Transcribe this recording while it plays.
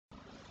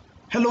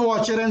Hello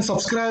watcher and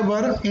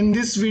subscriber. In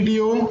this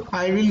video,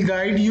 I will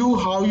guide you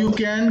how you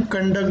can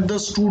conduct the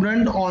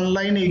student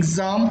online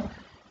exam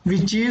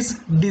which is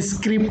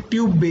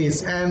descriptive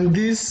based, and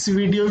this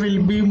video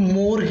will be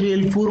more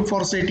helpful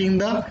for setting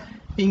the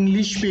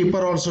English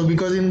paper also,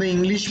 because in the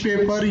English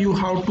paper you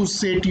have to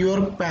set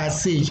your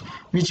passage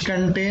which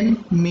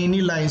contain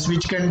many lines,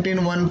 which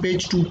contain one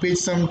page, two page,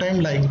 sometime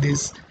like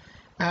this.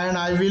 And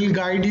I will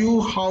guide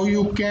you how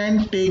you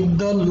can take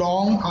the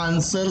long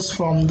answers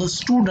from the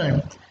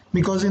student,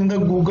 because in the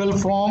Google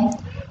form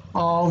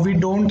we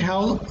don't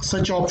have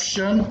such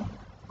option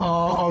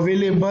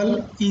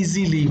available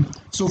easily.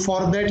 So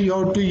for that you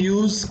have to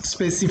use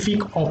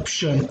specific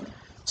option.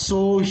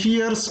 So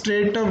here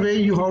straight away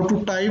you have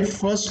to type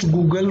first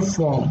Google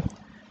form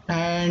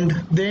and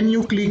then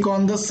you click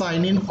on the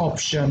sign in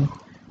option.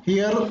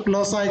 Here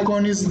plus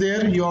icon is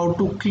there, you have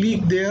to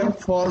click there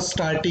for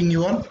starting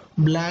your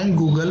blank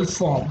Google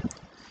form.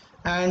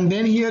 And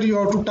then here you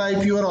have to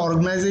type your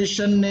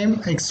organization name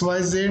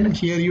XYZ.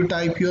 Here you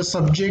type your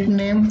subject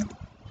name.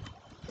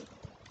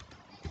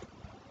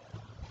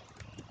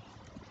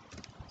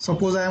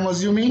 Suppose I am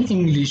assuming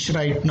English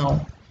right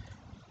now.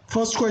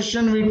 First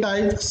question we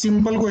type,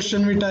 simple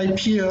question we type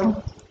here,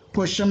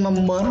 question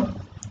number.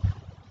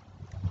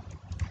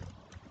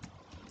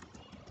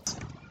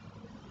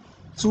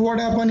 So what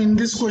happen in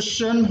this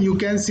question, you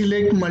can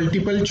select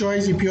multiple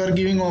choice. If you are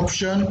giving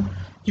option,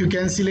 you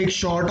can select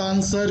short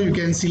answer, you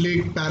can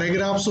select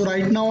paragraph. So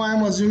right now I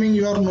am assuming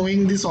you are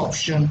knowing this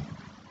option.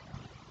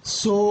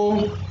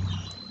 So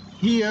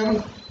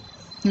here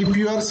if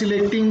you are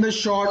selecting the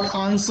short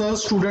answer,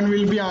 student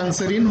will be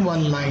answering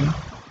one line.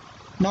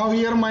 Now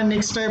here my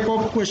next type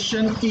of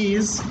question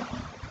is,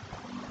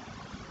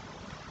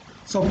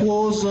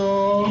 suppose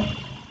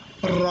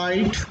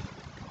write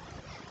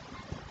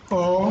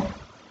a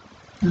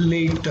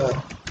letter.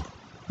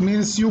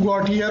 Means you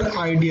got here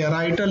idea,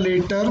 write a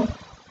letter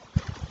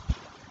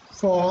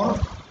for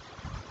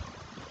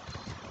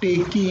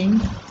taking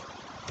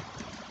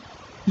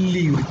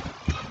leave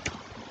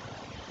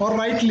or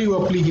write leave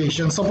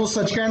application. Suppose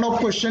such kind of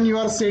question you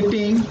are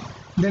setting,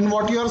 then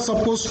what you are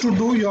supposed to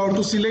do, you have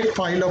to select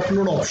file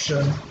upload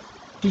option.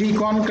 Click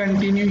on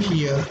continue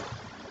here,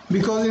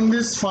 because in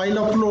this file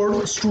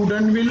upload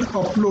student will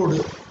upload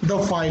the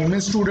file.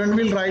 Means student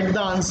will write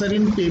the answer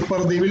in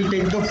paper, they will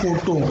take the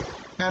photo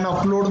and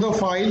upload the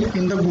file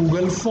in the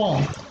Google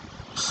form.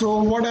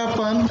 So what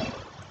happen,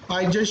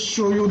 I just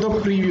show you the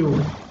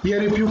preview.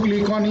 Here if you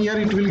click on here,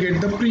 it will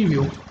get the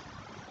preview.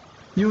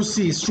 You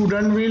see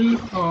student will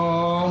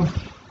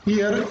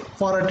here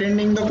for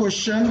attending the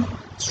question,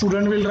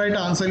 student will write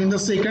answer. In the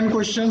second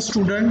question,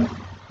 student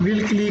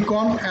will click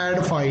on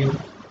add file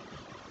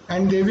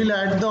and they will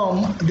add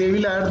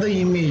the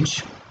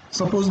image.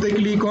 Suppose they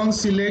click on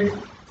select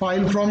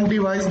file from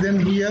device, then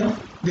here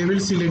they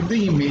will select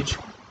the image.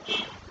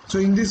 So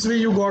in this way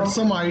you got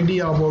some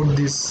idea about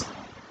this.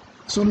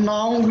 So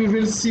now we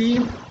will see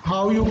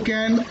how you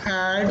can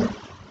add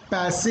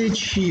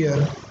passage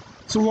here.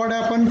 So what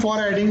happened, for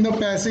adding the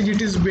passage,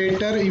 it is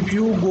better if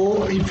you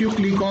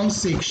click on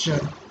section.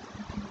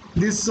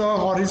 This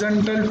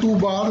horizontal two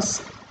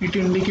bars, it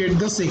indicate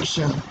the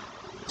section.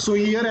 So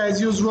here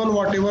as usual,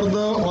 whatever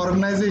the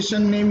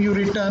organization name you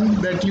written,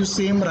 that you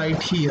same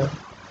write here.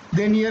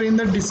 Then here in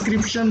the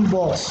description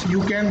box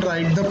you can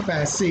write the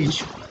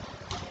passage.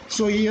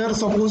 So here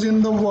suppose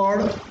in the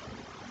word,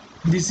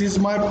 this is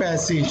my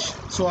passage,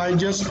 so I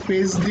just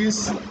paste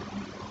this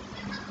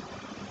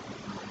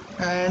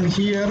and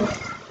here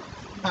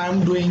I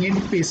am doing it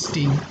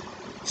pasting.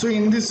 So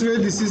in this way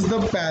this is the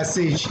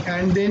passage,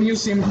 and then you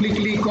simply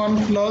click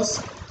on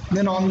plus,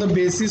 then on the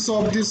basis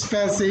of this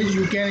passage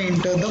you can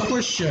enter the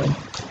question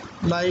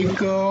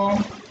like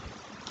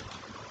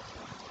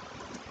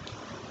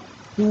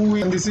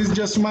and this is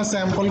just my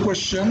sample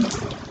question.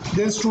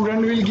 Then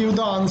student will give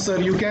the answer.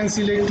 You can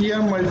select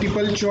here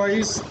multiple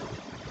choice.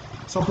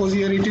 Suppose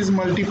here it is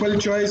multiple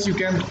choice, you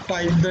can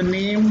type the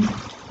name,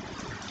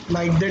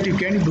 like that you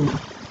can do.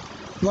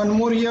 One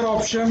more here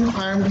option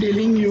I am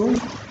telling you,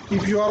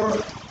 if you are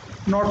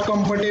not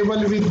comfortable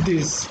with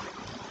this,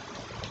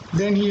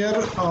 then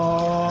here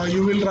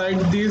you will write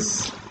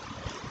this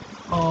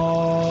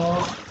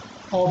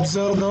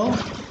observe the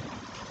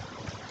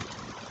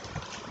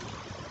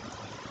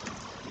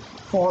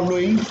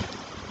following.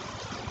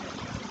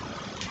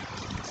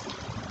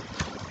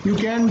 You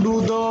can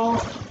do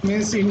the,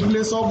 means in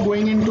place of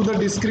going into the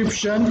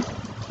description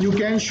you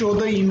can show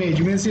the image,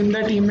 means in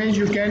that image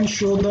you can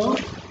show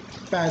the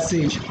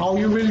passage. How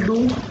you will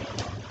do,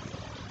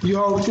 you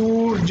have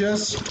to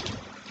just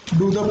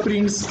do the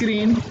print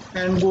screen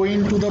and go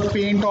into the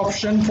paint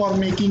option for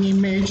making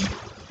image.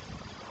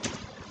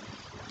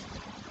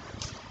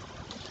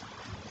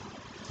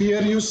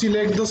 Here you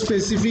select the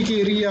specific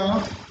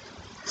area.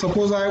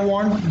 Suppose I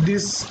want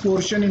this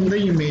portion in the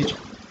image,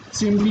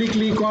 simply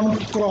click on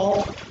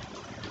crop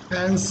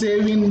and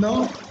save in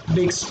the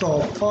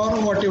desktop or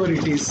whatever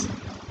it is.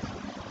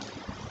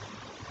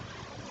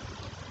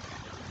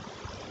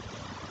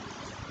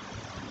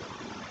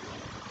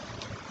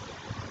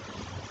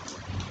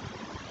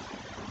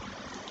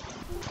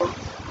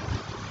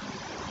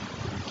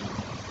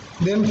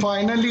 Then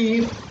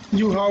finally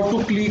you have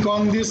to click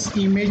on this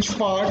image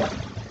part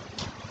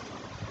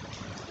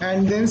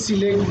and then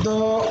select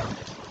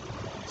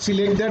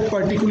that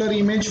particular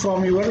image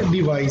from your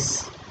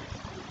device.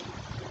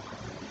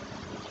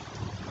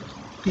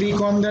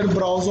 Click on that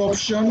browse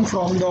option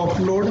from the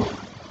upload,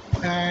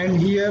 and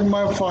here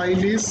my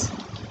file is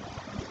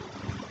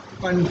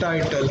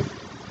Untitled.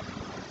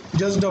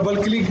 Just double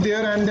click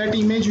there and that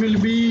image will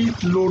be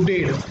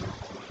loaded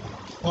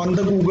on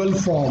the Google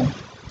form.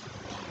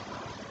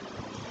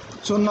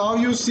 So now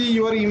you see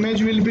your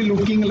image will be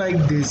looking like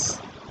this.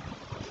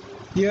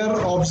 Here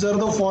observe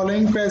the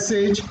following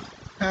passage,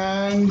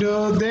 and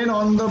then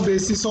on the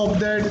basis of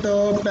that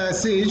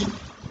passage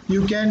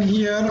you can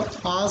here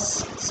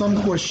ask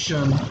some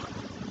question.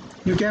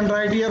 You can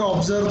write here,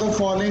 observe the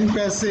following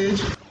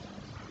passage.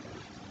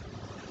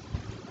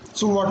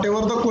 So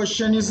whatever the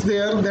question is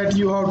there, that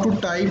you have to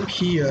type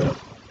here,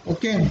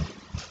 okay,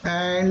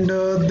 and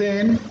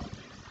then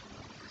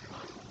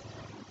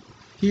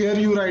here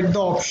you write the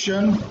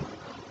option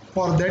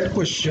for that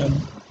question.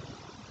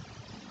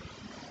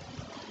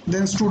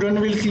 Then student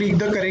will click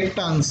the correct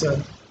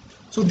answer.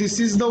 So this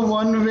is the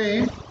one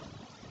way,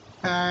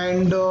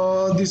 and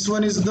this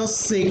one is the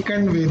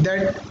second way.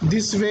 That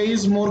this way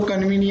is more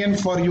convenient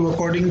for you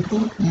according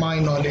to my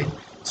knowledge.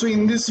 So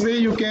in this way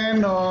you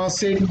can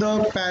set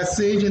the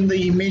passage in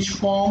the image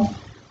form,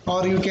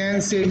 or you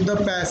can set the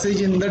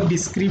passage in the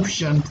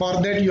description. For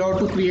that you have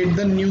to create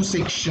the new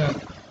section,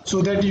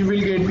 so that you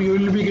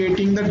will be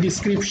getting the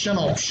description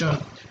option.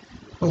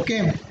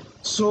 Okay,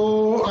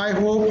 so I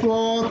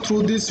hope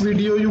through this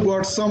video you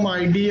got some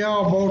idea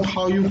about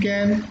how you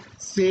can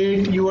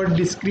set your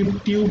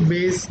descriptive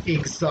based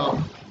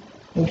exam.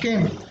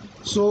 Okay,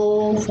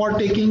 so for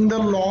taking the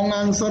long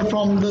answer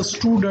from the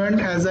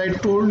student, as I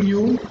told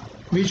you,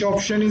 which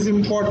option is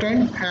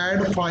important?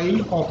 Add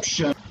file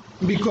option.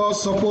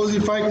 Because suppose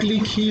if I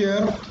click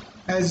here,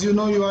 as you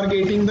know, you are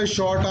getting the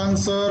short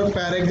answer,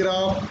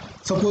 paragraph.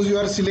 Suppose you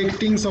are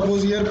selecting,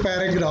 suppose here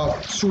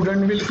paragraph,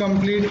 student will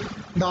complete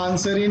the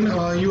answer in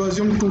you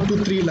assume 2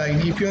 to 3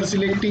 lines. If you are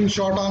selecting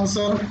short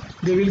answer,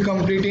 they will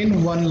complete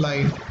in 1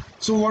 line.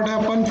 So what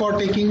happened for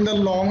taking the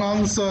long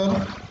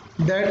answer,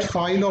 that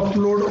file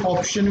upload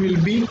option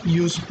will be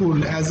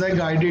useful. As I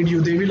guided you,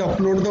 they will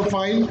upload the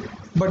file,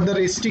 but the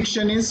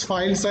restriction is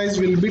file size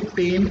will be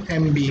 10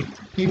 MB.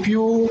 If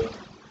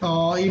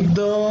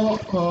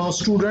the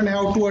student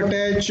have to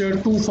attach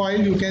 2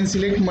 files, you can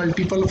select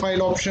multiple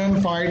file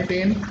option, 5,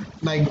 10,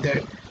 like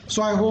that.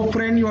 So I hope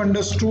friend you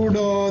understood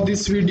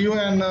this video,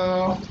 and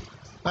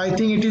I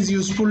think it is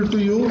useful to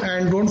you,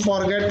 and don't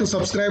forget to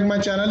subscribe my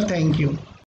channel. Thank you.